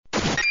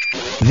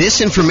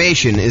This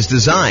information is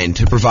designed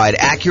to provide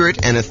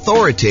accurate and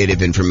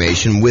authoritative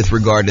information with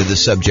regard to the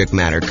subject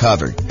matter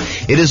covered.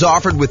 It is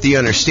offered with the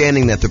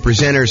understanding that the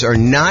presenters are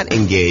not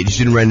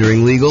engaged in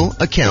rendering legal,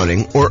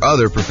 accounting, or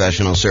other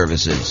professional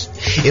services.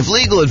 If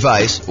legal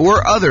advice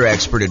or other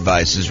expert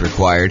advice is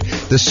required,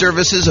 the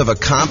services of a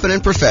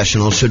competent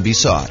professional should be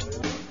sought.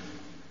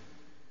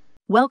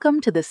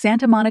 Welcome to the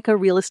Santa Monica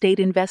Real Estate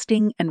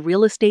Investing and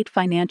Real Estate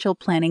Financial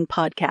Planning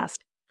Podcast.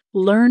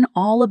 Learn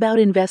all about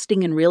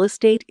investing in real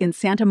estate in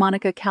Santa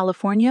Monica,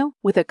 California,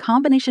 with a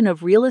combination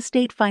of real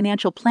estate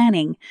financial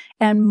planning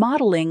and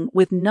modeling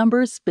with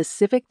numbers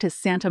specific to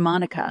Santa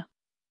Monica,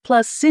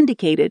 plus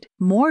syndicated,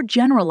 more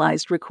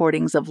generalized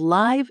recordings of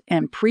live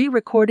and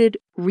pre-recorded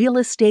real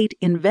estate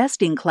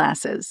investing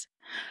classes,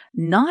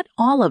 not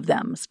all of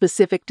them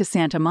specific to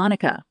Santa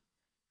Monica.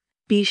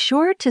 Be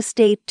sure to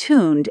stay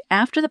tuned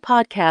after the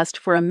podcast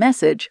for a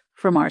message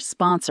from our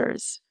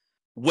sponsors.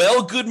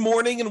 Well, good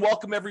morning and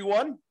welcome,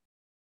 everyone.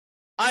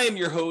 I am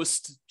your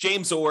host,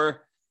 James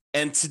Orr,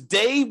 and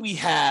today we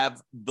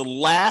have the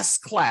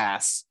last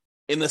class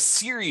in a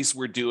series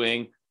we're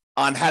doing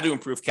on how to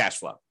improve cash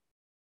flow.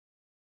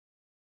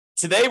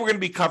 Today, we're going to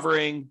be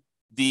covering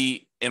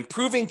the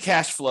improving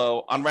cash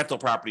flow on rental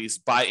properties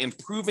by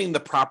improving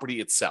the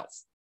property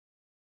itself.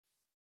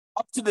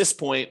 Up to this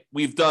point,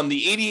 we've done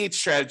the 88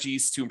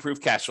 strategies to improve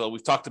cash flow.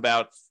 We've talked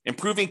about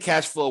improving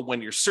cash flow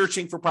when you're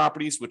searching for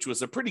properties, which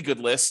was a pretty good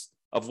list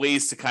of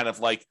ways to kind of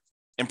like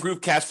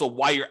improve cash flow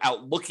while you're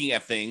out looking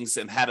at things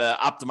and how to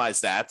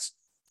optimize that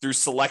through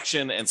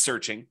selection and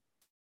searching.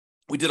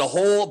 We did a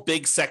whole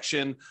big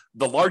section,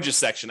 the largest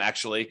section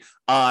actually,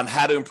 on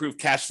how to improve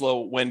cash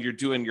flow when you're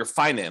doing your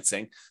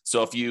financing.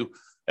 So if you,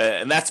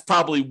 and that's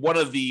probably one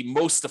of the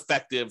most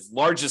effective,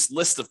 largest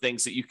list of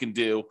things that you can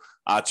do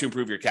to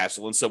improve your cash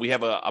flow. And so we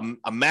have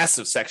a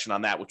massive section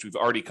on that, which we've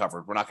already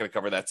covered. We're not going to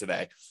cover that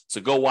today.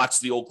 So go watch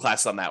the old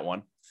class on that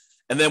one.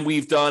 And then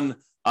we've done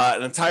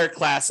an entire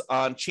class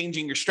on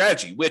changing your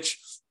strategy, which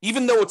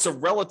even though it's a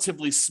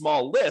relatively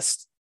small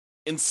list,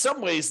 in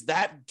some ways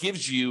that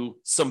gives you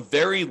some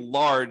very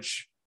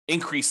large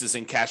increases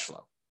in cash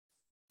flow.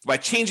 By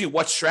changing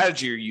what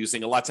strategy you're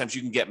using, a lot of times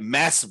you can get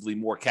massively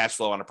more cash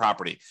flow on a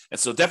property. And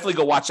so definitely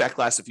go watch that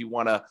class if you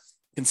want to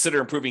consider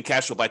improving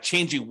cash flow by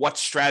changing what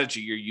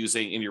strategy you're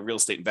using in your real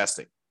estate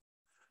investing.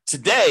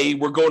 Today,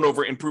 we're going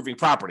over improving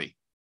property.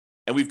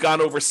 And we've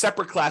gone over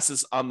separate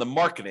classes on the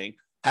marketing,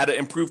 how to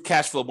improve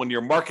cash flow when you're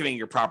marketing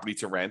your property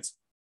to rent.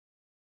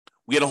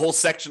 We had a whole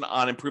section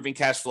on improving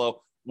cash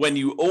flow when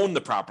you own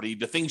the property,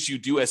 the things you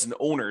do as an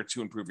owner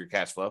to improve your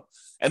cash flow.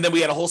 And then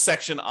we had a whole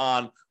section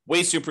on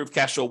ways to improve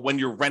cash flow when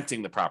you're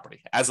renting the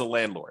property as a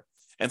landlord.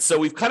 And so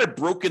we've kind of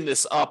broken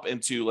this up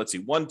into, let's see,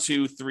 1,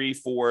 2, 3,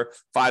 4,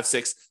 5,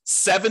 6,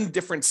 7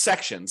 different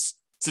sections.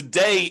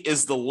 Today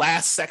is the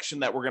last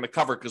section that we're going to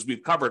cover because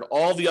we've covered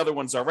all the other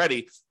ones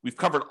already. We've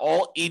covered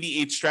all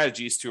 88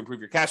 strategies to improve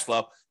your cash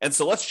flow. And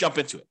so let's jump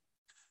into it.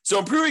 So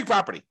improving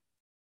property.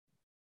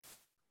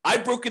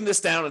 I've broken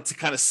this down into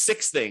kind of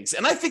 6 things.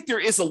 And I think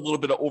there is a little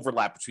bit of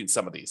overlap between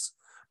some of these.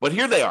 But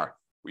here they are.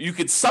 You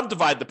could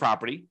subdivide the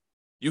property.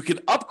 You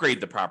could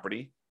upgrade the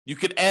property. You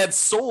could add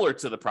solar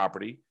to the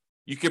property.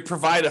 You could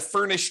provide a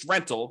furnished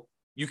rental.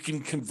 You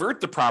can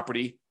convert the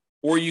property,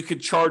 or you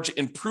could charge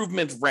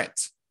improvement rent.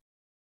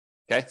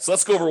 Okay, so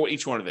let's go over what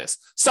each one of this.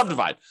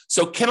 Subdivide.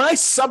 So can I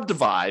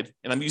subdivide,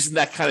 and I'm using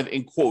that kind of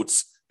in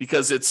quotes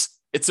because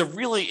it's a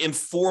really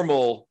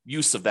informal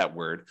use of that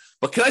word,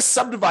 but can I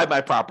subdivide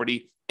my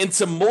property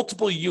into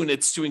multiple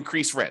units to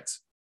increase rent?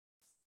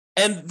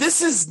 And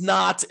this is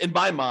not, in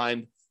my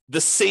mind, the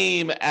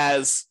same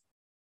as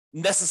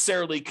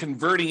necessarily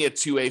converting it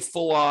to a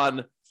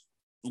full-on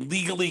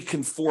legally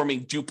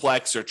conforming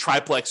duplex or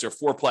triplex or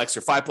fourplex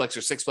or fiveplex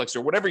or sixplex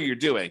or whatever you're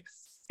doing.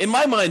 In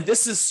my mind,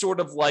 this is sort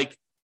of like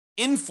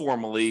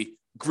informally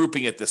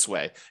grouping it this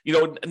way. You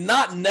know,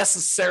 not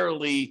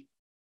necessarily,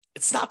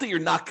 it's not that you're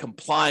not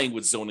complying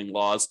with zoning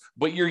laws,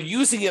 but you're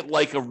using it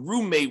like a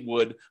roommate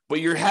would, but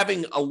you're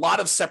having a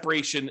lot of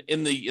separation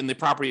in the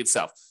property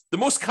itself. The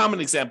most common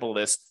example of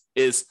this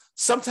is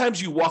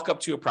sometimes you walk up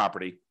to a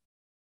property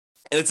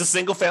and it's a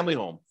single family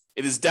home.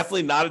 It is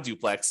definitely not a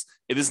duplex.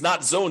 It is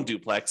not zoned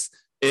duplex.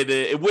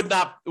 It would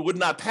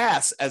not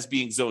pass as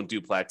being zoned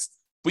duplex,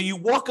 but you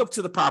walk up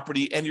to the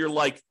property and you're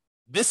like,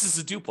 this is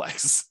a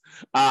duplex.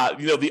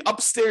 The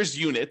upstairs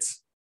unit,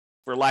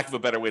 for lack of a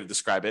better way to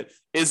describe it,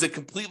 is a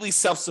completely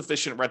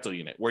self-sufficient rental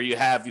unit where you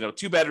have,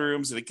 2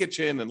 bedrooms and a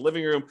kitchen and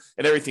living room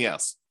and everything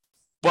else.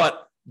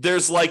 But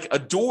there's like a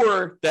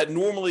door that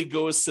normally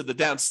goes to the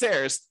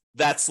downstairs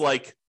that's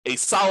like a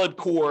solid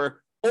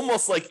core,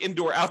 almost like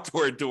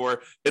indoor-outdoor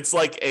door. It's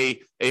like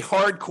a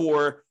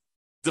hardcore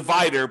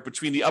divider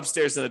between the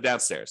upstairs and the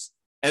downstairs.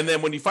 And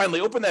then when you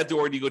finally open that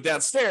door and you go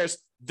downstairs,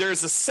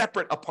 there's a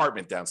separate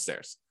apartment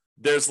downstairs.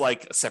 There's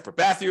like a separate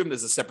bathroom,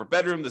 there's a separate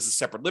bedroom, there's a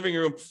separate living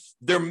room.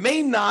 There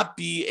may not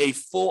be a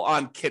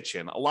full-on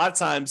kitchen. A lot of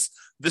times,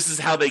 this is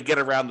how they get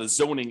around the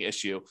zoning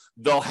issue.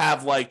 They'll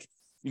have like,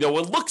 it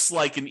looks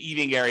like an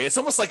eating area. It's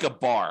almost like a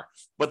bar,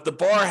 but the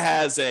bar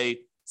has a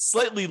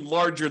slightly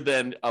larger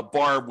than a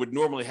bar would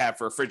normally have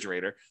for a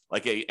refrigerator,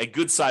 like a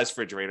good sized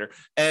refrigerator.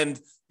 And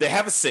they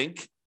have a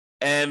sink,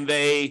 and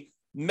they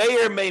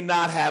may or may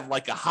not have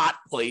like a hot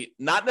plate,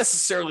 not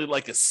necessarily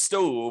like a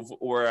stove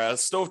or a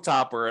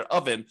stovetop or an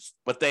oven,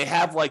 but they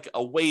have like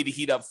a way to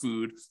heat up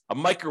food, a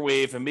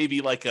microwave, and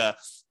maybe like a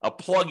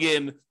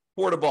plug-in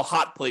portable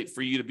hot plate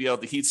for you to be able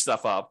to heat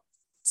stuff up.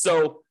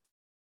 So,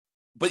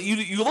 but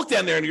you look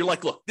down there and you're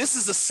like, look, this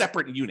is a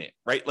separate unit,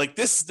 right? Like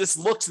this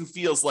looks and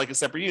feels like a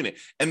separate unit.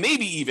 And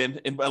maybe even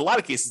in a lot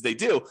of cases they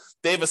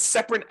have a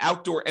separate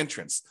outdoor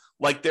entrance.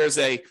 Like there's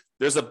a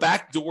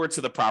back door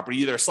to the property,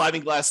 either a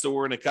sliding glass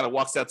door and it kind of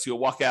walks out to a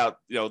walkout,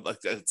 like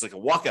it's like a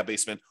walkout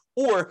basement,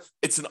 or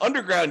it's an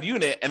underground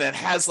unit and it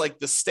has like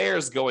the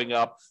stairs going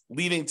up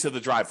leading to the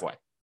driveway.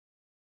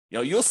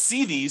 You'll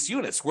see these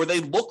units where they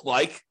look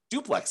like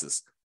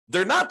duplexes.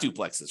 They're not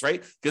duplexes,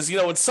 right? Because,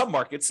 in some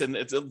markets, and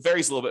it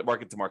varies a little bit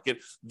market to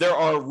market, there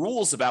are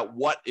rules about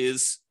what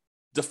is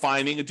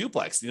defining a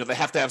duplex. They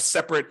have to have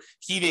separate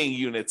heating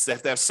units. They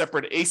have to have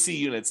separate AC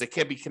units. They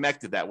can't be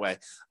connected that way.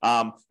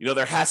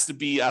 There has to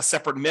be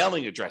separate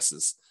mailing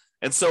addresses.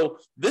 And so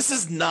this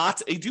is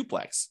not a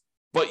duplex,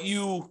 but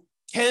you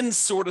can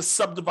sort of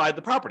subdivide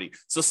the property.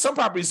 So some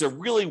properties are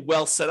really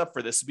well set up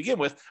for this to begin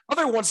with.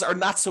 Other ones are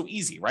not so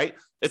easy, right?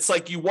 It's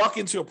like you walk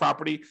into a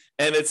property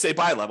and it's a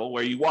bi-level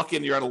where you walk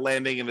in, you're on a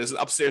landing and there's an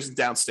upstairs and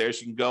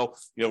downstairs. You can go,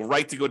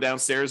 right to go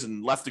downstairs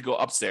and left to go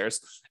upstairs.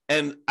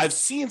 And I've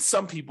seen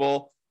some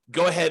people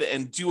go ahead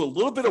and do a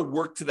little bit of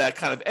work to that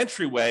kind of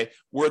entryway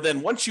where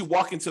then once you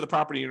walk into the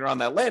property and you're on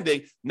that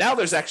landing, now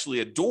there's actually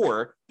a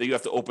door that you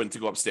have to open to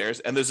go upstairs.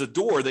 And there's a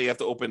door that you have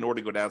to open in order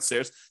to go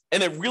downstairs.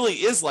 And it really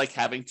is like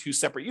having two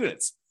separate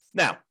units.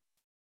 Now,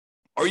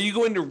 are you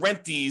going to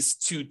rent these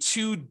to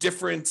two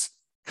different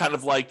kind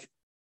of like,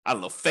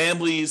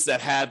 families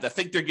that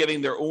think they're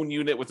getting their own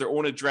unit with their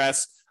own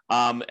address?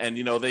 And,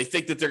 they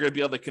think that they're going to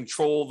be able to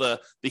control the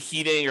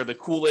heating or the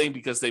cooling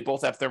because they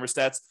both have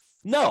thermostats.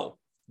 No.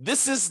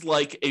 This is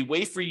like a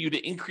way for you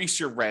to increase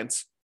your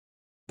rent,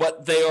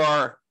 but they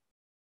are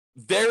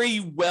very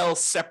well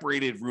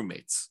separated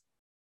roommates.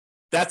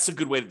 That's a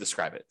good way to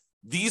describe it.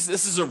 This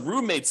is a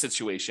roommate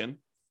situation,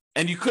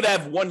 and you could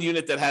have one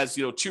unit that has,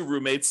 two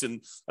roommates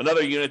and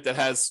another unit that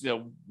has,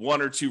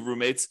 one or two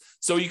roommates.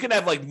 So you can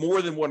have like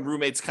more than one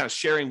roommates kind of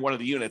sharing one of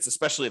the units,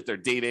 especially if they're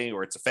dating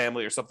or it's a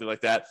family or something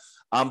like that.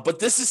 But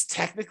this is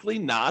technically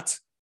not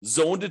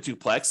zoned to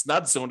duplex,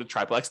 not zoned to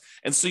triplex.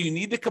 And so you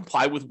need to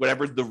comply with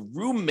whatever the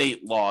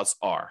roommate laws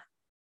are.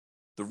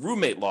 The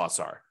roommate laws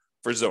are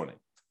for zoning.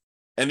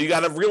 And you got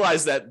to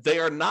realize that they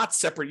are not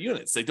separate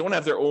units. They don't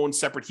have their own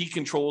separate heat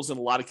controls in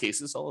a lot of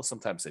cases, although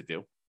sometimes they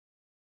do.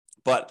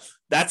 But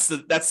that's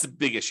the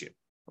big issue.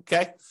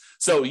 Okay.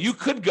 So you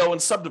could go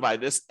and subdivide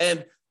this.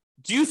 And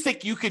do you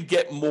think you could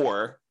get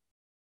more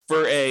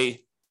for a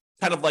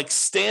kind of like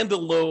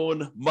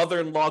standalone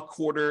mother-in-law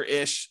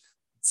quarter-ish,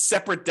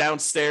 separate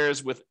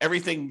downstairs with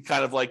everything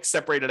kind of like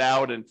separated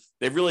out, and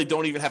they really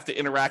don't even have to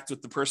interact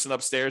with the person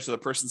upstairs or the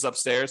person's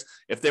upstairs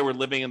if they were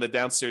living in the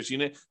downstairs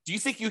unit? Do you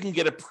think you can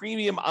get a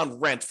premium on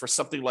rent for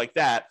something like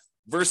that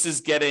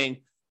versus getting,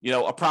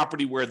 a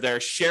property where they're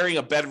sharing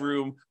a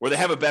bedroom, where they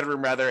have a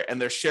bedroom rather,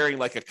 and they're sharing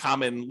like a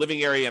common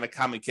living area and a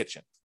common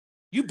kitchen?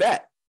 You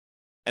bet.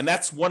 And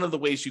that's one of the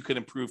ways you could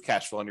improve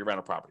cash flow on your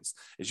rental properties,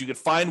 is you could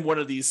find one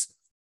of these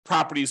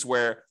properties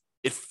where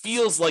it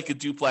feels like a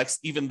duplex,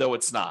 even though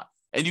it's not.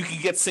 And you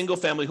can get single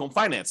family home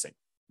financing,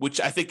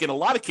 which I think in a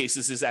lot of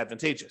cases is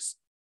advantageous.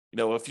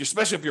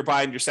 Especially if you're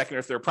buying your second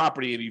or third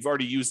property and you've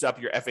already used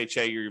up your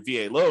FHA or your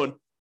VA loan,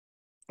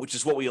 which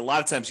is what we a lot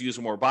of times use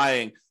when we're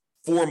buying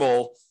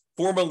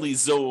formally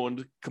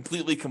zoned,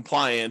 completely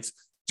compliant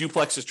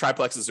duplexes,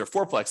 triplexes, or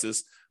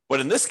fourplexes. But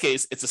in this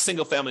case, it's a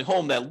single family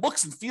home that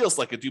looks and feels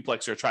like a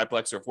duplex or a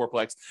triplex or a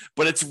fourplex,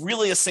 but it's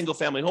really a single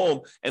family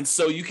home. And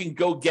so you can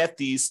go get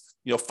these,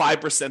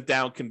 5%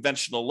 down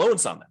conventional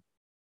loans on them.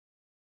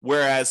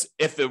 Whereas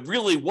if it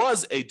really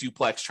was a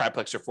duplex,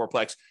 triplex, or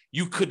fourplex,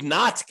 you could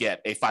not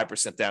get a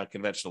 5% down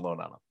conventional loan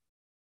on them.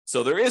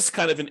 So there is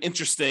kind of an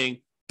interesting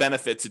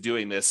benefit to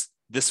doing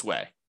this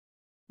way.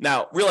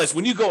 Now, realize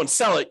when you go and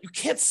sell it, you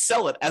can't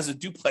sell it as a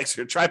duplex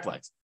or a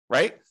triplex,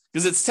 right?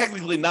 Because it's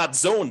technically not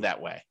zoned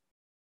that way.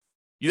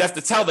 You'd have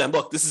to tell them,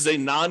 look, this is a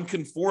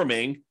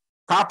non-conforming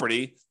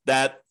property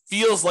that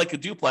feels like a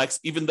duplex,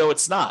 even though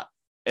it's not.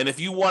 And if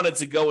you wanted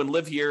to go and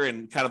live here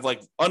and kind of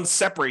like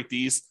unseparate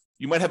these,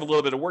 you might have a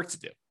little bit of work to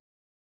do.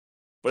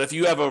 But if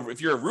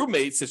you're a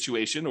roommate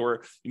situation,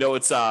 or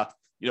it's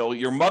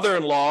your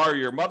mother-in-law or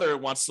your mother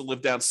wants to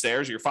live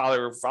downstairs, or your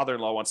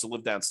father-in-law wants to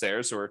live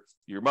downstairs, or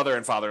your mother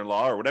and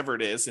father-in-law, or whatever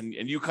it is, and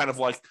you kind of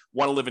like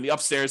want to live in the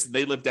upstairs and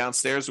they live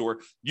downstairs, or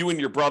you and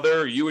your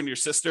brother, or you and your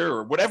sister,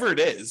 or whatever it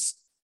is,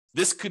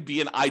 this could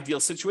be an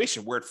ideal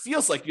situation where it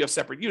feels like you have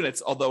separate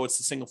units, although it's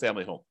a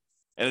single-family home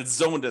and it's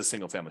zoned as a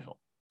single-family home.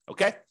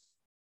 Okay,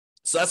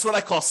 so that's what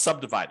I call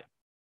subdividing.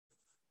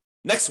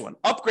 Next one,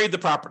 upgrade the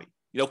property.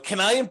 Can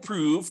I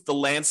improve the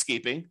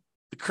landscaping,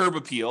 the curb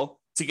appeal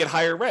to get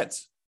higher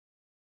rents?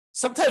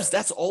 Sometimes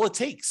that's all it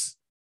takes.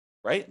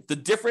 right? The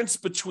difference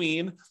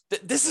between,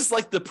 this is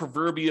like the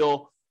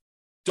proverbial,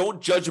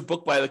 don't judge a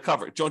book by the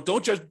cover. Don't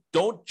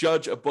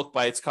judge a book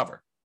by its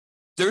cover.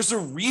 There's a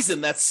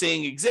reason that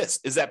saying exists,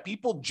 is that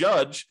people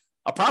judge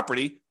a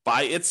property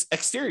by its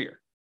exterior.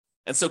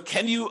 And so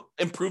can you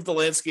improve the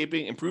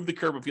landscaping, improve the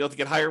curb appeal to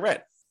get higher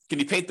rent? Can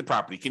you paint the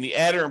property? Can you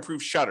add or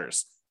improve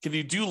shutters? Can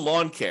you do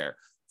lawn care?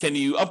 Can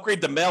you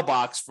upgrade the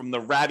mailbox from the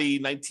ratty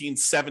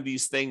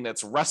 1970s thing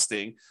that's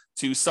rusting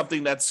to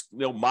something that's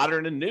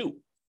modern and new?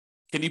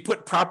 Can you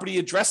put property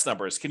address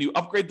numbers? Can you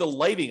upgrade the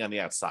lighting on the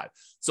outside?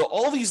 So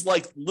all these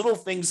like little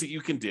things that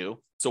you can do.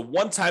 It's a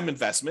one-time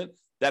investment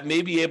that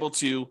may be able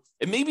to,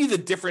 it may be the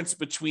difference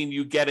between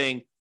you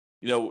getting,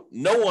 no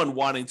one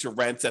wanting to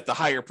rent at the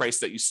higher price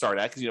that you start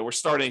at, because we're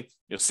starting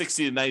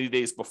 60 to 90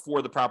 days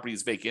before the property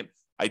is vacant,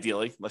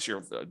 ideally, unless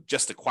you're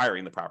just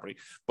acquiring the property.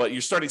 But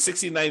you're starting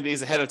 60 to 90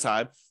 days ahead of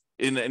time,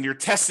 and you're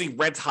testing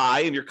rent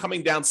high, and you're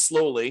coming down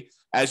slowly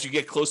as you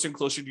get closer and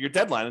closer to your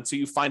deadline until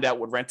you find out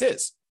what rent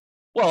is.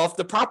 Well, if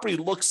the property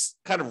looks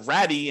kind of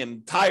ratty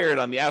and tired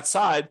on the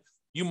outside,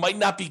 you might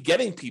not be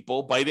getting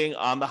people biting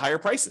on the higher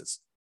prices.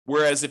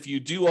 Whereas if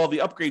you do all the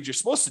upgrades you're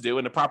supposed to do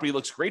and the property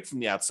looks great from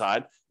the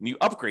outside and you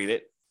upgrade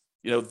it,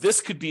 this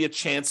could be a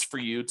chance for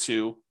you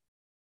to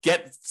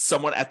get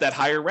someone at that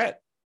higher rent.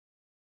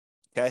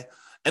 Okay.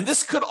 And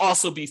this could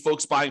also be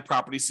folks buying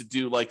properties to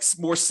do like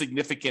more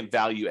significant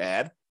value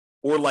add,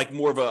 or like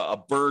more of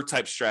a BRRRR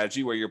type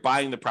strategy where you're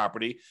buying the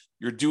property,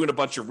 you're doing a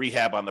bunch of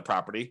rehab on the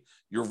property,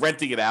 you're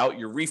renting it out,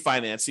 you're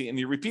refinancing, and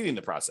you're repeating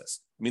the process.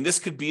 I mean, this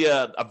could be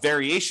a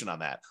variation on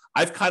that.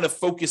 I've kind of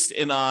focused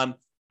in on,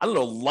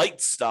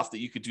 light stuff that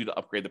you could do to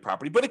upgrade the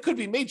property, but it could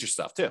be major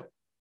stuff too.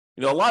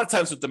 A lot of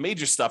times with the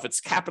major stuff, it's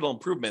capital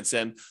improvements.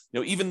 And,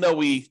 even though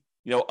we,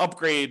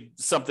 upgrade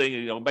something,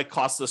 it might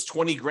cost us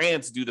 20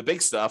 grand to do the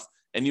big stuff,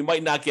 and you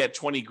might not get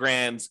 20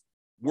 grand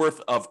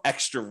worth of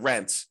extra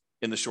rent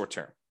in the short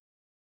term.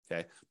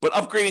 Okay. But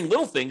upgrading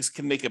little things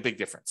can make a big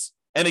difference,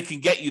 and it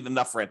can get you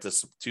enough rent to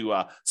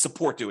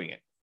support doing it.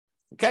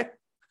 Okay.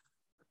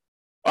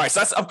 All right. So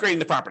that's upgrading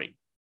the property.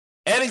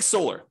 Adding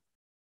solar.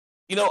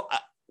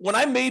 When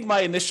I made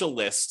my initial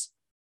list,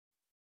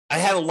 I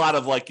had a lot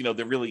of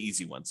the really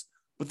easy ones.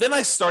 But then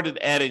I started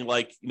adding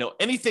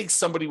anything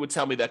somebody would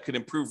tell me that could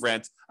improve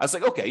rent. I was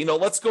like, okay,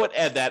 let's go and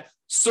add that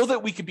so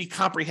that we could be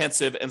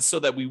comprehensive and so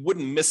that we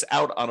wouldn't miss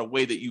out on a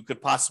way that you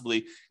could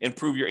possibly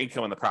improve your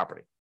income on the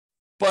property.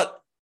 But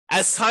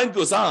as time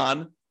goes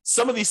on,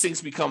 some of these things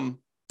become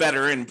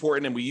better and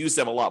important, and we use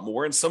them a lot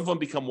more. And some of them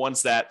become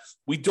ones that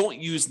we don't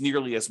use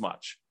nearly as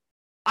much.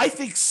 I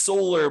think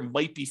solar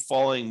might be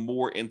falling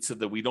more into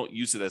the we don't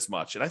use it as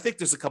much. And I think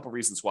there's a couple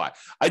reasons why.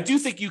 I do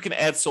think you can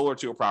add solar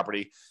to a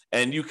property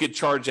and you could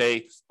charge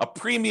a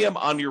premium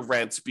on your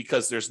rent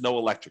because there's no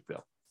electric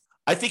bill.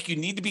 I think you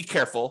need to be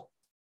careful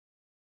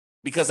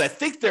because I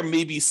think there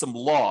may be some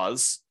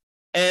laws,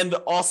 and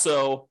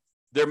also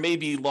there may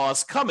be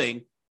laws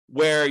coming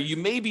where you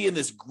may be in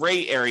this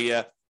gray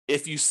area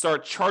if you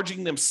start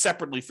charging them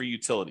separately for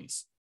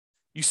utilities.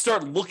 You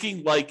start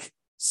looking like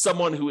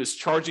someone who is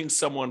charging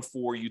someone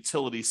for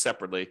utilities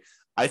separately.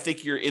 I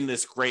think you're in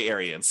this gray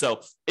area. And so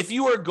if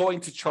you are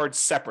going to charge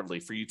separately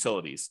for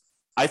utilities,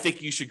 I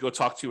think you should go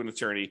talk to an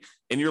attorney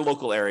in your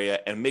local area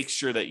and make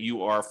sure that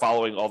you are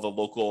following all the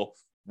local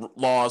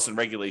laws and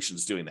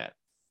regulations doing that.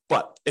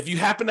 But if you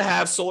happen to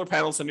have solar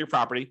panels on your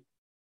property,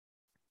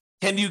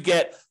 can you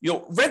get,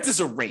 rent is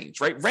a range,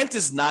 right? Rent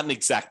is not an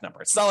exact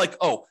number. It's not like,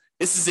 oh,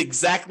 this is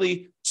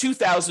exactly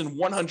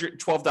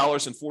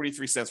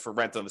 $2,112.43 for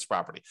rent on this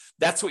property.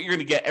 That's what you're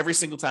going to get every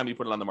single time you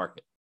put it on the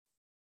market.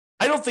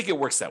 I don't think it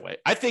works that way.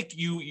 I think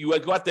you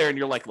go out there and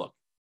you're like, look,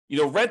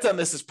 rent on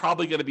this is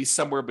probably going to be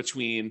somewhere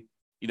between,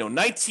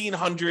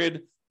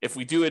 $1,900 if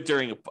we do it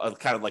during a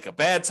kind of like a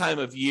bad time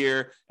of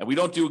year and we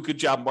don't do a good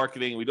job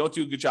marketing, we don't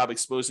do a good job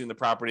exposing the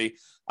property,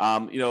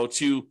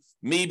 to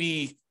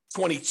maybe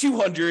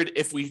 $2,200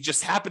 if we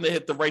just happen to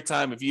hit the right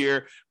time of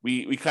year.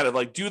 We kind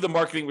of do the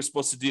marketing we're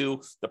supposed to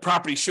do. The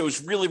property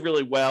shows really,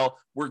 really well.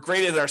 We're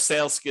great at our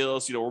sales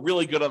skills. We're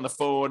really good on the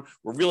phone.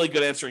 We're really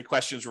good answering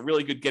questions. We're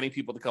really good getting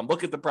people to come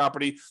look at the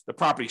property. The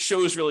property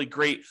shows really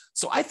great.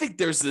 So I think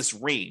there's this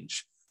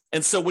range.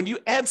 And so when you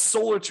add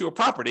solar to a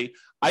property,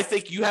 I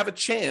think you have a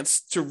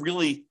chance to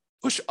really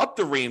push up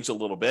the range a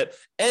little bit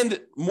and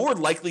more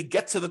likely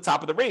get to the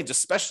top of the range,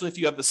 especially if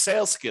you have the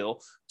sales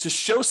skill to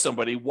show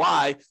somebody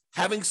why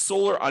having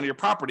solar on your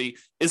property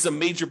is a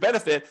major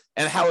benefit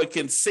and how it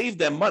can save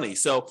them money.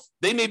 So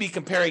they may be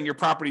comparing your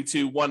property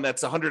to one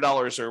that's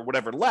 $100 or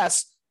whatever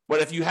less,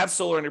 but if you have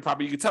solar on your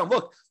property, you can tell them,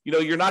 look,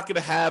 you're not going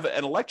to have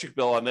an electric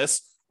bill on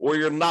this, or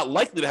you're not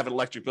likely to have an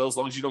electric bill as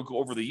long as you don't go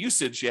over the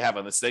usage you have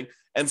on this thing.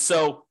 And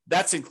so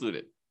that's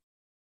included.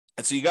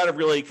 And so you got to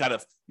really kind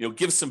of,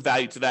 give some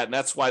value to that. And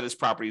that's why this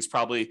property is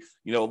probably,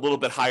 a little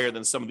bit higher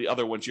than some of the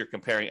other ones you're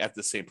comparing at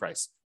the same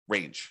price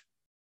range.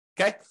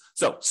 Okay.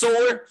 So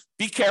solar,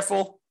 be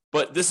careful,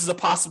 but this is a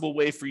possible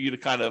way for you to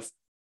kind of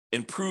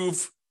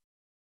improve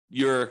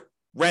your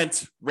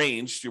rent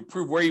range, to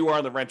prove where you are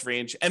in the rent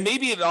range. And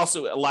maybe it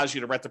also allows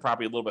you to rent the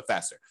property a little bit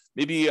faster.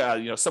 Maybe,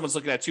 someone's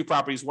looking at two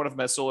properties, one of them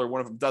has solar,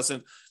 one of them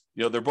doesn't.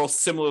 They're both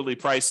similarly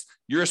priced.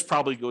 Yours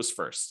probably goes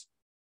first,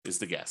 is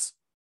the guess.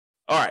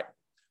 All right,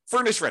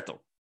 furnished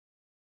rental.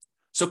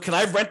 So can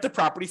I rent the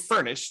property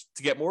furnished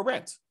to get more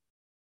rent?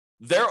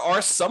 There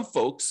are some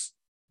folks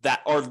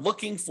that are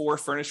looking for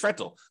furnished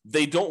rental.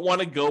 They don't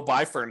want to go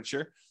buy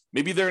furniture.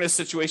 Maybe they're in a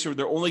situation where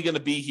they're only going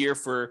to be here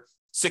for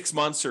 6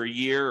 months or a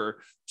year or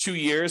 2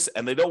 years,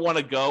 and they don't want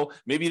to go.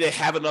 Maybe they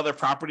have another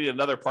property in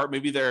another part.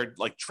 Maybe they're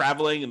like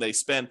traveling and they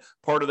spend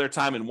part of their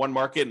time in one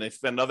market and they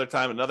spend another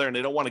time in another, and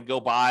they don't want to go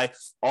buy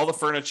all the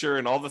furniture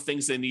and all the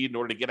things they need in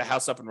order to get a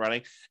house up and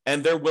running.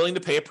 And they're willing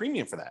to pay a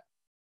premium for that.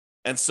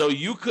 And so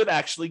you could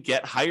actually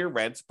get higher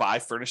rent by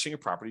furnishing a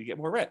property to get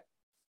more rent.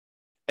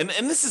 And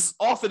this is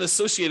often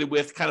associated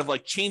with kind of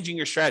like changing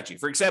your strategy.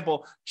 For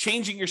example,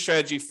 changing your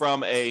strategy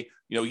from a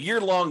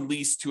year-long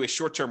lease to a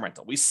short-term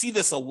rental. We see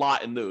this a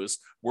lot in those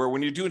where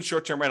when you're doing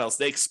short-term rentals,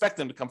 they expect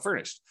them to come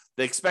furnished.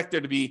 They expect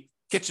there to be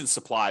kitchen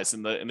supplies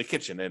in the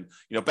kitchen and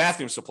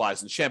bathroom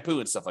supplies and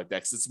shampoo and stuff like that.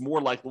 Because it's more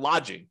like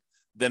lodging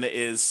than it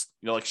is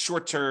like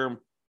short-term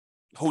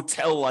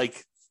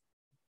hotel-like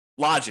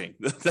lodging.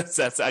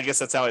 I guess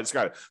that's how I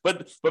describe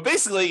it. But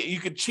basically,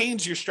 you could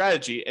change your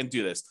strategy and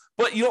do this.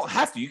 But you don't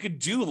have to. You could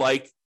do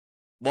like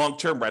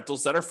long-term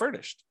rentals that are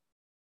furnished.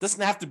 It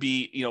doesn't have to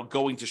be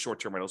going to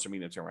short-term rentals or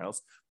medium-term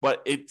rentals,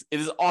 but it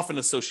is often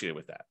associated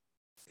with that.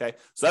 Okay,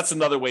 so that's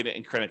another way to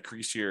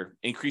increase your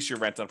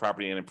rent on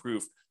property and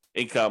improve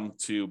income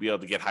to be able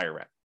to get higher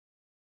rent.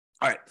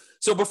 All right.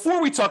 So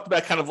before we talked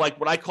about kind of like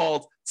what I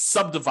called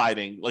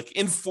subdividing, like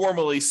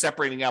informally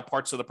separating out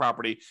parts of the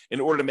property in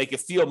order to make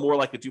it feel more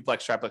like a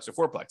duplex, triplex, or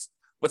fourplex.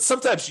 But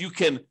sometimes you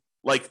can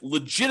like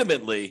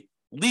legitimately,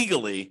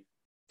 legally,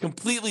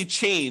 completely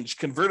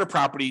convert a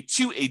property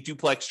to a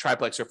duplex,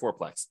 triplex, or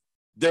fourplex.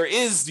 There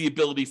is the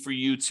ability for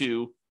you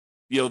to,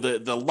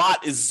 the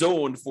lot is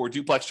zoned for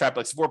duplex,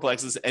 triplex,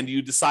 fourplexes, and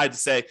you decide to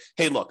say,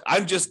 hey, look,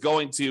 I'm just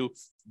going to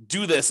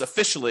do this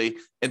officially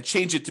and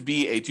change it to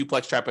be a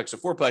duplex, triplex, or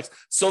fourplex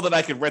so that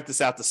I can rent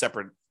this out to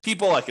separate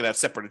people. I can have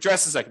separate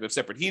addresses. I can have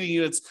separate heating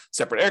units,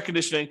 separate air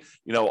conditioning.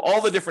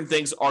 All the different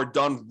things are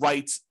done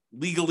right,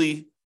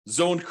 legally,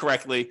 zoned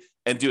correctly,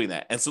 and doing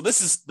that. And so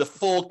this is the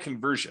full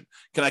conversion.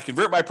 Can I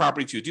convert my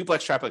property to a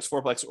duplex, triplex,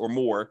 fourplex, or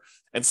more?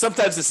 And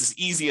sometimes this is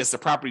easy as the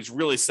property is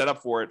really set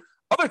up for it.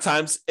 Other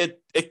times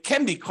it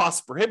can be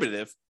cost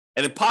prohibitive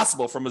and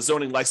impossible from a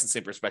zoning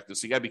licensing perspective.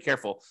 So you got to be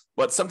careful,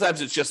 but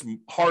sometimes it's just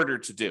harder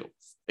to do.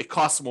 It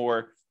costs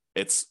more,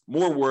 it's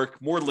more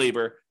work, more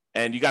labor,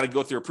 and you got to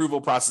go through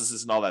approval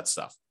processes and all that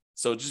stuff.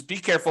 So just be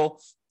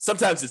careful.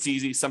 Sometimes it's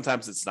easy,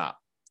 sometimes it's not.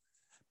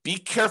 Be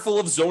careful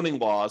of zoning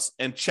laws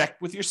and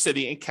check with your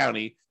city and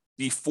county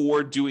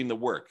before doing the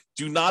work.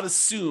 Do not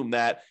assume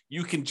that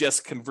you can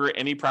just convert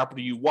any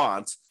property you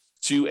want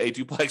to a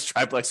duplex,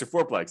 triplex, or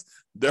fourplex.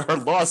 There are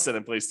laws set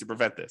in place to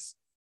prevent this.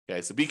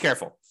 Okay, so be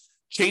careful.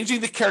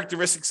 Changing the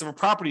characteristics of a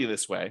property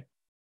this way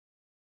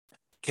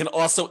can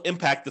also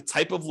impact the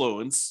type of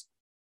loans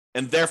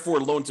and therefore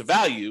loan to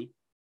value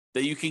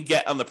that you can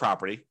get on the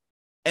property.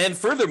 And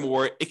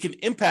furthermore, it can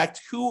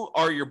impact who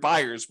are your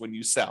buyers when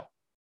you sell.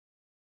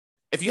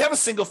 If you have a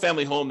single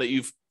family home that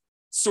you've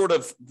sort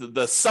of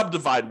the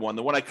subdivide one,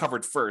 the one I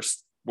covered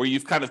first, where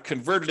you've kind of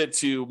converted it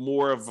to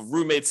more of a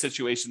roommate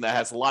situation that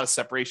has a lot of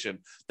separation,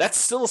 that's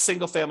still a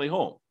single family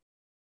home.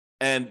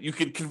 And you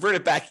can convert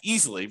it back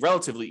easily,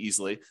 relatively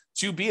easily,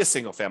 to be a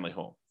single family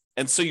home.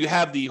 And so you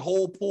have the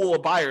whole pool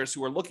of buyers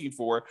who are looking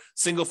for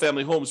single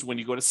family homes when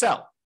you go to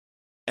sell.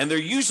 And there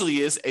usually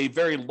is a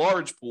very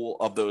large pool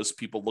of those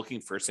people looking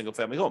for single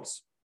family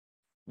homes.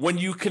 When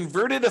you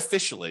convert it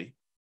officially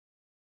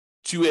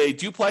to a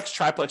duplex,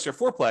 triplex, or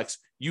fourplex,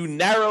 you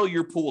narrow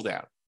your pool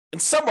down. In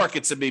some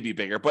markets, it may be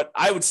bigger, but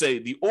I would say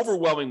the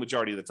overwhelming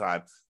majority of the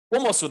time,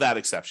 almost without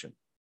exception,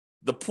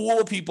 the pool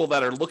of people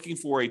that are looking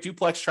for a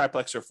duplex,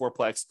 triplex, or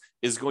fourplex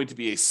is going to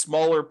be a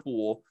smaller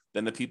pool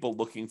than the people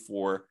looking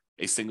for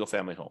a single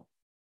family home.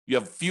 You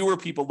have fewer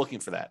people looking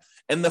for that.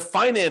 And the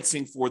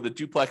financing for the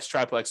duplex,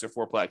 triplex, or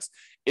fourplex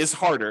is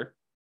harder,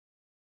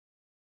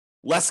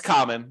 less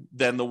common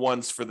than the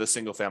ones for the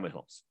single family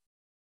homes.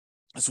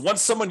 So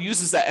once someone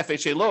uses that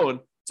FHA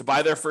loan to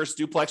buy their first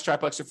duplex,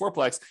 triplex, or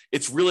fourplex,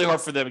 it's really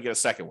hard for them to get a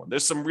second one.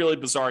 There's some really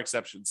bizarre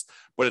exceptions,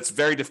 but it's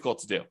very difficult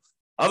to do.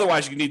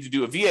 Otherwise, you need to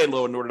do a VA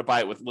loan in order to buy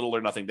it with little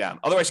or nothing down.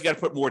 Otherwise, you got to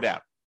put more down.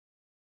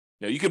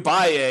 You could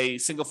buy a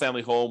single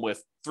family home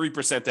with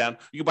 3% down.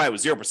 You can buy it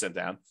with 0%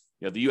 down.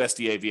 The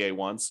USDA VA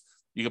ones.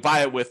 You can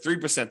buy it with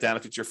 3% down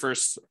if it's your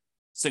first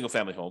single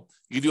family home.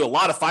 You can do a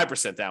lot of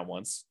 5% down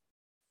ones.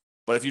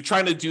 But if you're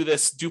trying to do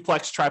this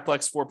duplex,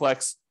 triplex,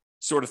 fourplex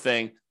sort of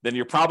thing, then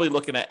you're probably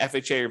looking at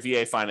FHA or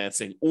VA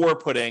financing or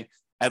putting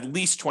at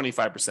least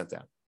 25%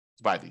 down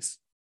to buy these.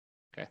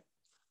 Okay.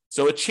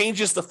 So it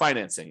changes the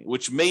financing,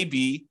 which may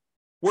be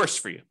worse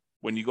for you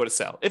when you go to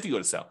sell, if you go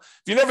to sell.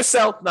 If you never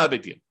sell, not a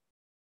big deal.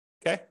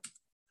 Okay.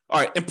 All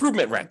right.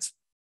 Improvement rent.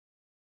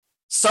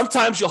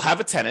 Sometimes you'll have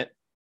a tenant.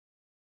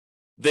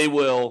 They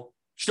will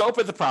show up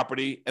at the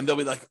property and they'll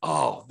be like,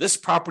 oh, this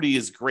property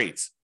is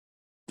great.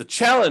 The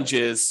challenge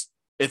is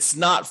it's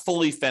not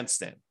fully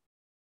fenced in.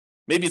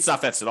 Maybe it's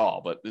not fenced at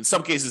all, but in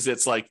some cases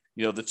it's like,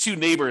 the two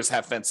neighbors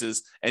have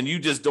fences and you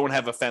just don't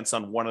have a fence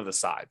on one of the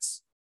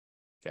sides.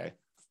 Okay.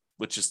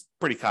 Which is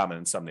pretty common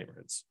in some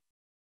neighborhoods.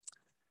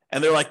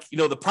 And they're like,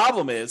 the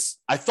problem is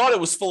I thought it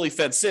was fully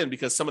fenced in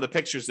because some of the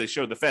pictures they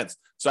showed the fence.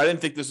 So I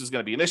didn't think this was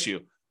going to be an issue,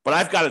 but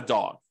I've got a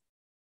dog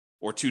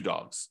or two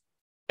dogs.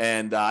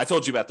 And I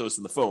told you about those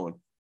in the phone.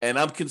 And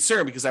I'm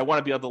concerned because I want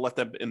to be able to let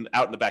them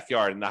out in the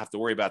backyard and not have to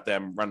worry about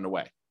them running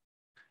away.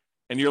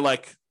 And you're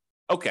like,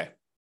 okay,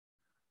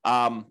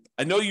 I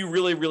know you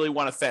really, really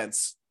want a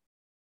fence.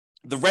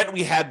 The rent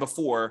we had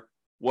before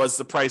was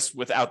the price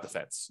without the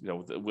fence,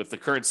 with the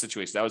current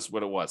situation. That was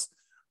what it was.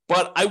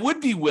 But I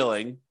would be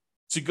willing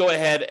to go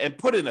ahead and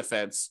put in a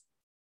fence,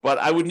 but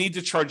I would need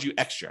to charge you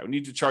extra. I would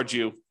need to charge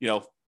you,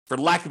 for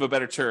lack of a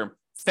better term,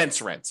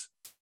 fence rent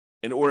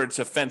in order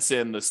to fence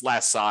in this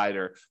last side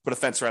or put a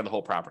fence around the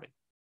whole property.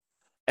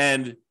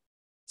 And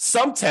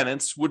some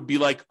tenants would be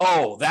like,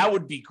 oh, that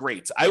would be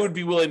great. I would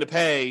be willing to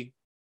pay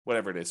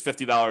whatever it is,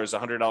 $50,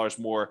 $100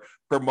 more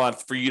per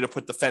month for you to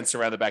put the fence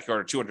around the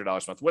backyard, or $200 a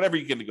month, whatever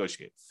you can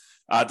negotiate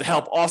to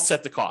help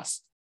offset the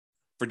cost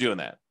for doing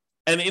that.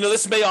 And,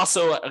 this may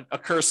also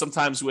occur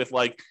sometimes with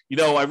I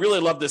really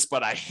love this,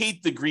 but I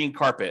hate the green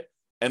carpet.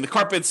 And the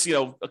carpet's,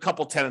 a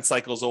couple tenant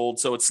cycles old.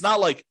 So it's not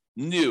like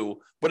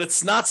new, but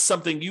it's not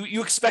something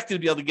you expect to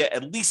be able to get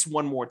at least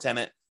one more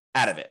tenant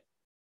out of it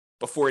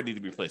before it needs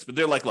to be replaced. But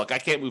they're like, look, I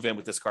can't move in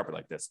with this carpet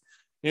like this.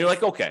 And you're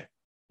like, okay,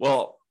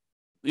 well,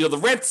 the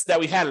rent that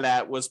we had it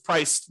at was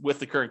priced with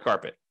the current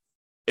carpet.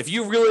 If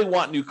you really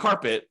want new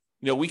carpet,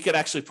 we could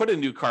actually put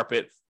in new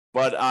carpet,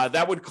 but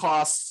that would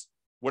cost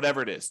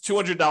whatever it is,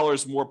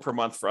 $200 more per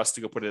month for us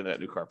to go put in that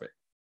new carpet.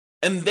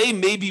 And they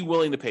may be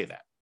willing to pay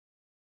that.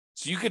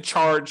 So you could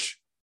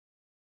charge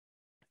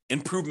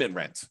improvement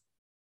rent,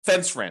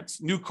 fence rent,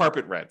 new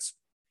carpet rent,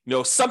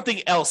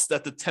 something else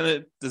that the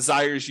tenant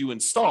desires you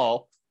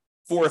install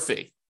for a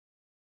fee.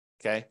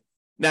 Okay.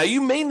 Now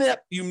you may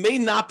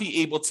not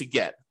be able to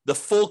get the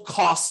full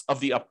cost of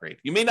the upgrade.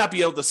 You may not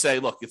be able to say,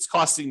 look, it's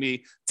costing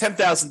me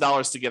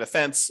 $10,000 to get a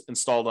fence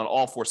installed on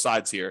all four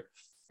sides here.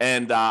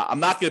 And I'm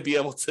not going to be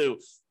able to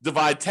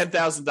divide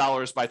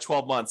 $10,000 by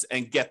 12 months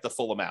and get the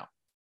full amount.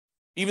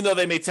 Even though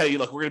they may tell you,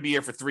 look, we're going to be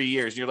here for 3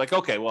 years. And you're like,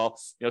 okay, well,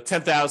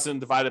 10,000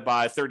 divided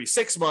by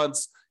 36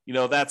 months,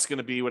 that's going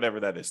to be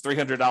whatever that is,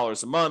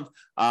 $300 a month.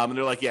 And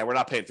they're like, yeah, we're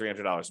not paying $300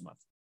 a month.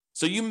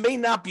 So you may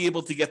not be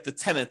able to get the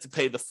tenant to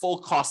pay the full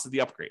cost of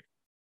the upgrade.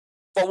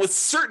 But with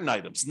certain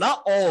items,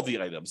 not all of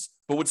the items,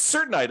 but with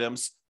certain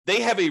items,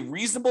 they have a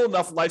reasonable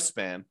enough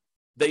lifespan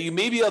that you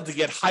may be able to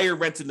get higher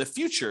rent in the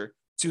future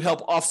to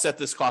help offset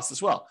this cost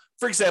as well.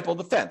 For example,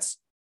 the fence.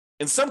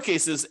 In some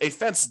cases, a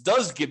fence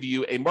does give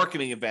you a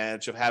marketing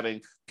advantage of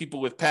having people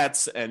with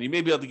pets, and you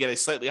may be able to get a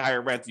slightly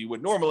higher rent than you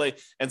would normally.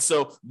 And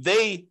so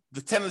the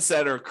tenants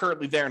that are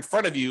currently there in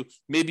front of you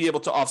may be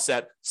able to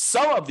offset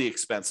some of the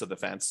expense of the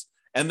fence.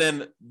 And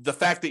then the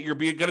fact that you're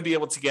going to be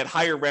able to get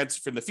higher rents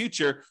for the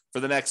future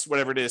for the next,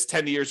 whatever it is,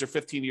 10 years or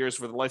 15 years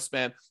for the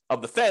lifespan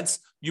of the fence,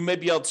 you may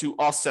be able to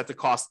offset the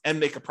cost and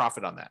make a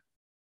profit on that.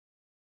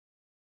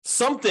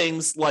 Some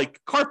things like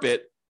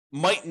carpet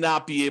might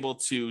not be able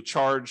to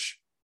charge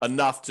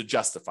enough to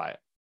justify it.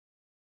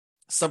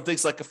 Some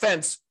things like a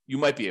fence, you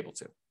might be able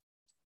to.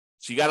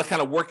 So you got to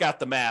kind of work out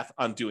the math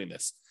on doing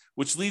this,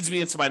 which leads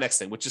me into my next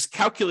thing, which is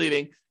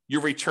calculating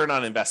your return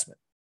on investment.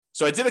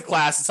 So I did a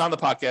class, it's on the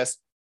podcast.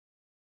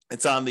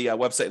 It's on the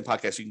website and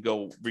podcast. You can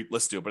go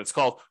listen to it, but it's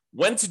called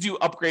When to Do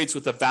Upgrades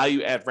with a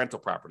Value Add Rental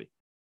Property.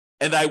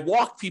 And I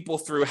walk people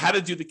through how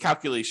to do the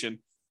calculation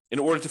in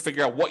order to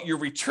figure out what your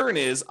return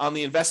is on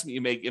the investment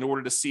you make in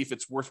order to see if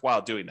it's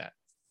worthwhile doing that.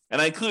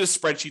 And I include a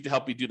spreadsheet to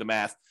help you do the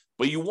math,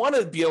 but you want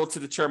to be able to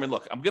determine,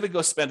 look, I'm going to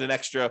go spend an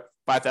extra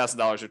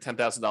 $5,000 or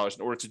 $10,000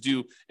 in order to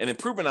do an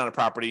improvement on a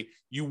property.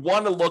 You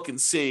want to look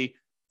and see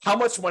how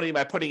much money am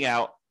I putting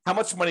out? How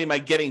much money am I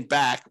getting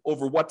back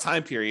over what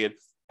time period?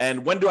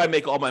 And when do I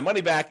make all my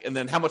money back? And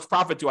then how much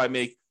profit do I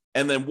make?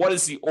 And then what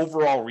is the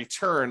overall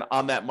return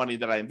on that money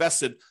that I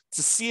invested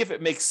to see if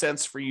it makes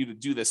sense for you to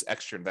do this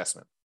extra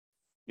investment?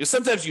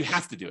 Sometimes you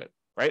have to do it,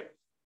 right?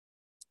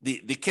 The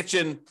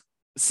kitchen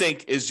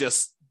sink is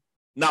just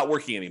not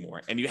working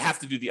anymore, and you have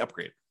to do the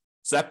upgrade.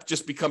 So that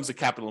just becomes a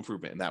capital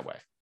improvement in that way.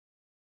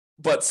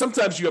 But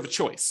sometimes you have a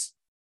choice.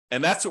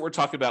 And that's what we're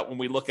talking about when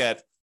we look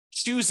at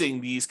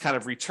choosing these kind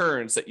of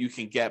returns that you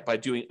can get by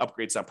doing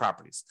upgrades on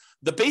properties.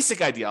 The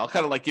basic idea, I'll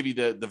kind of like give you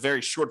the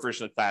very short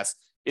version of the class.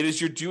 It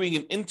is you're doing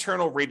an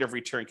internal rate of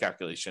return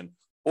calculation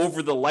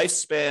over the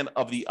lifespan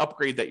of the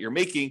upgrade that you're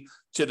making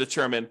to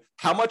determine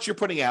how much you're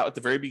putting out at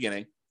the very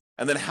beginning,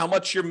 and then how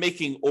much you're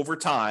making over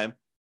time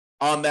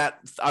on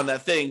that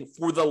thing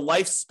for the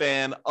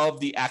lifespan of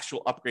the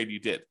actual upgrade you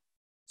did.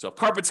 So if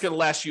carpet's going to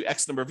last you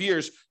X number of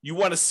years, you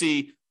want to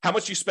see how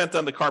much you spent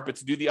on the carpet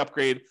to do the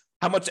upgrade,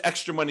 how much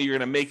extra money you're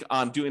going to make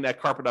on doing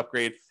that carpet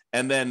upgrade.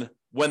 And then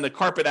when the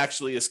carpet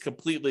actually is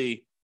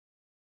completely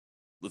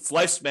its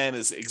lifespan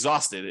is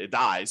exhausted, it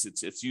dies,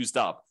 it's used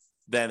up,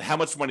 then how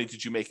much money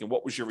did you make and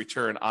what was your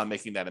return on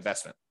making that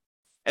investment?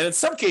 And in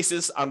some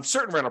cases, on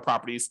certain rental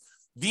properties,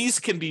 these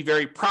can be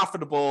very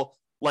profitable,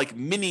 like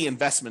mini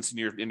investments in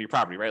your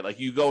property, right? Like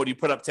you go and you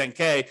put up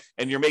 10K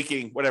and you're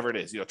making whatever it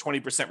is,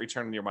 20%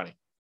 return on your money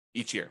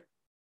each year.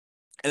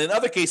 And in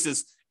other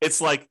cases, it's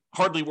like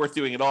hardly worth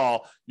doing at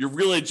all. You're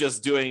really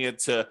just doing it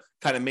to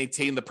kind of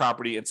maintain the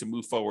property and to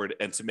move forward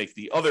and to make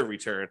the other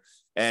return.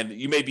 And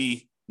you may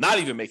be not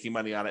even making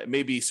money on it. It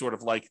may be sort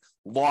of like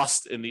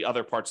lost in the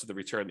other parts of the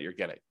return that you're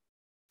getting.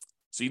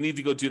 So you need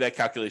to go do that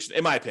calculation,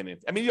 in my opinion.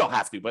 I mean, you don't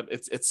have to, but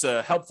it's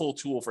a helpful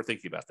tool for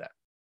thinking about that.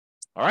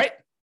 All right.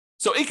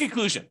 So in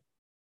conclusion,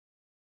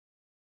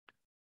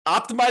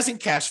 optimizing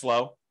cash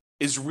flow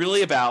is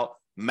really about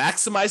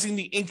maximizing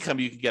the income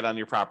you can get on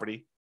your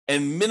property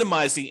and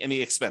minimizing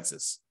any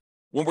expenses.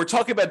 When we're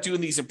talking about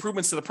doing these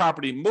improvements to the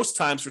property, most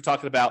times we're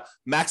talking about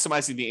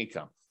maximizing the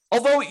income.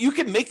 Although you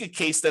can make a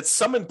case that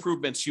some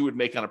improvements you would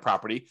make on a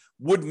property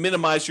would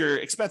minimize your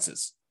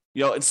expenses.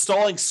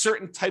 Installing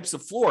certain types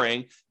of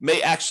flooring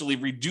may actually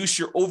reduce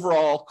your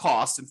overall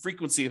cost and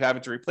frequency of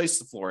having to replace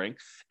the flooring.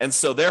 And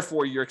so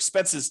therefore your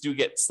expenses do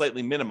get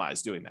slightly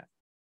minimized doing that.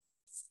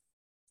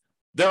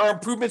 There are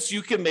improvements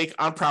you can make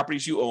on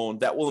properties you own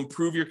that will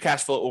improve your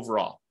cash flow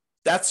overall.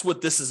 That's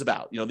what this is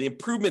about. The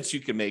improvements you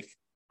can make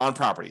on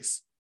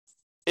properties.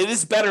 It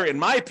is better, in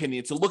my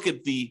opinion, to look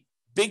at the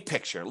big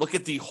picture, look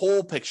at the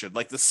whole picture,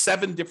 like the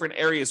 7 different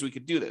areas we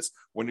could do this.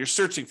 When you're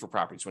searching for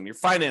properties, when you're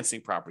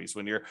financing properties,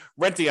 when you're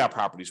renting out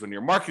properties, when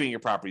you're marketing your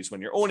properties, when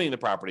you're owning the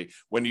property,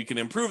 when you can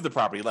improve the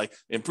property, like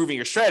improving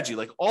your strategy,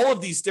 like all of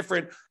these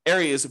different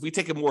areas. If we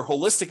take a more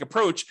holistic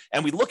approach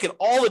and we look at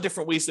all the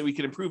different ways that we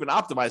can improve and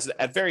optimize it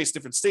at various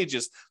different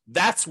stages,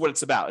 that's what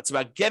it's about. It's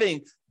about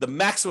getting the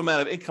maximum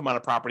amount of income on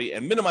a property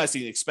and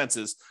minimizing the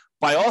expenses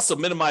by also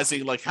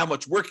minimizing like how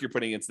much work you're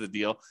putting into the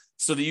deal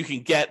so that you can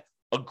get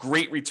a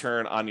great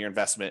return on your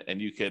investment,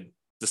 and you could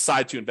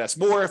decide to invest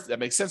more if that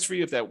makes sense for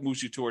you, if that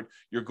moves you toward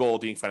your goal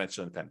of being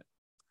financially independent.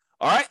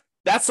 All right,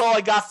 that's all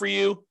I got for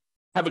you.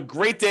 Have a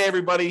great day,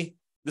 everybody.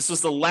 This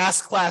was the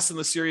last class in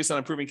the series on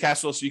improving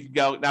cash flow, so you can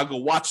go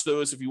watch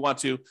those if you want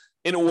to,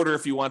 in order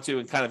if you want to,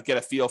 and kind of get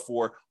a feel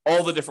for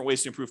all the different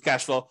ways to improve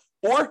cash flow.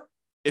 Or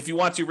if you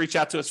want to, reach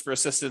out to us for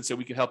assistance, and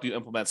we can help you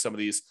implement some of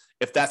these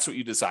if that's what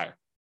you desire.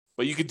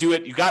 But you could do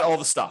it. You got all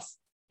the stuff.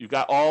 You've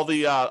got all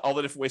the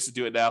different ways to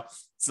do it now.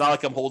 It's not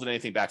like I'm holding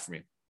anything back from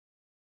you.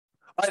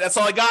 All right, that's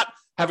all I got.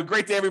 Have a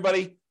great day,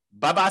 everybody.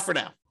 Bye-bye for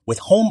now. With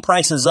home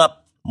prices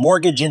up,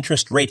 mortgage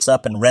interest rates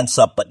up, and rents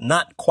up, but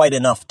not quite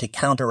enough to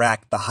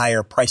counteract the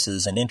higher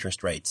prices and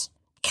interest rates,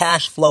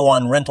 cash flow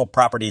on rental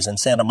properties in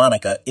Santa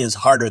Monica is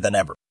harder than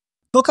ever.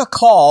 Book a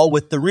call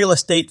with the Real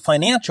Estate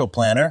Financial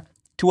Planner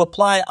to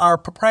apply our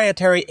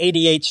proprietary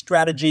 88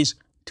 strategies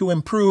to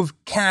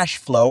improve cash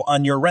flow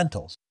on your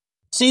rentals.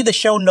 See the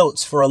show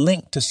notes for a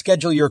link to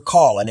schedule your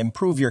call and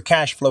improve your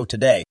cash flow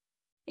today.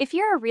 If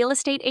you're a real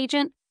estate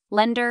agent,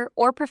 lender,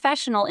 or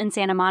professional in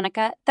Santa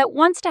Monica that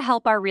wants to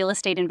help our real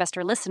estate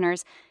investor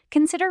listeners,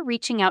 consider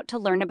reaching out to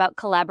learn about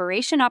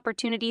collaboration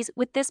opportunities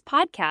with this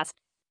podcast.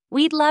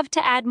 We'd love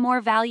to add more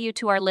value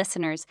to our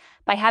listeners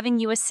by having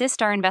you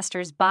assist our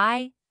investors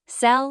buy,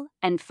 sell,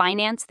 and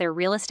finance their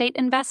real estate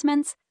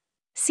investments.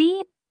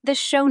 See the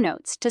show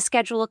notes to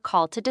schedule a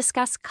call to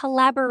discuss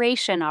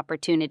collaboration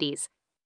opportunities.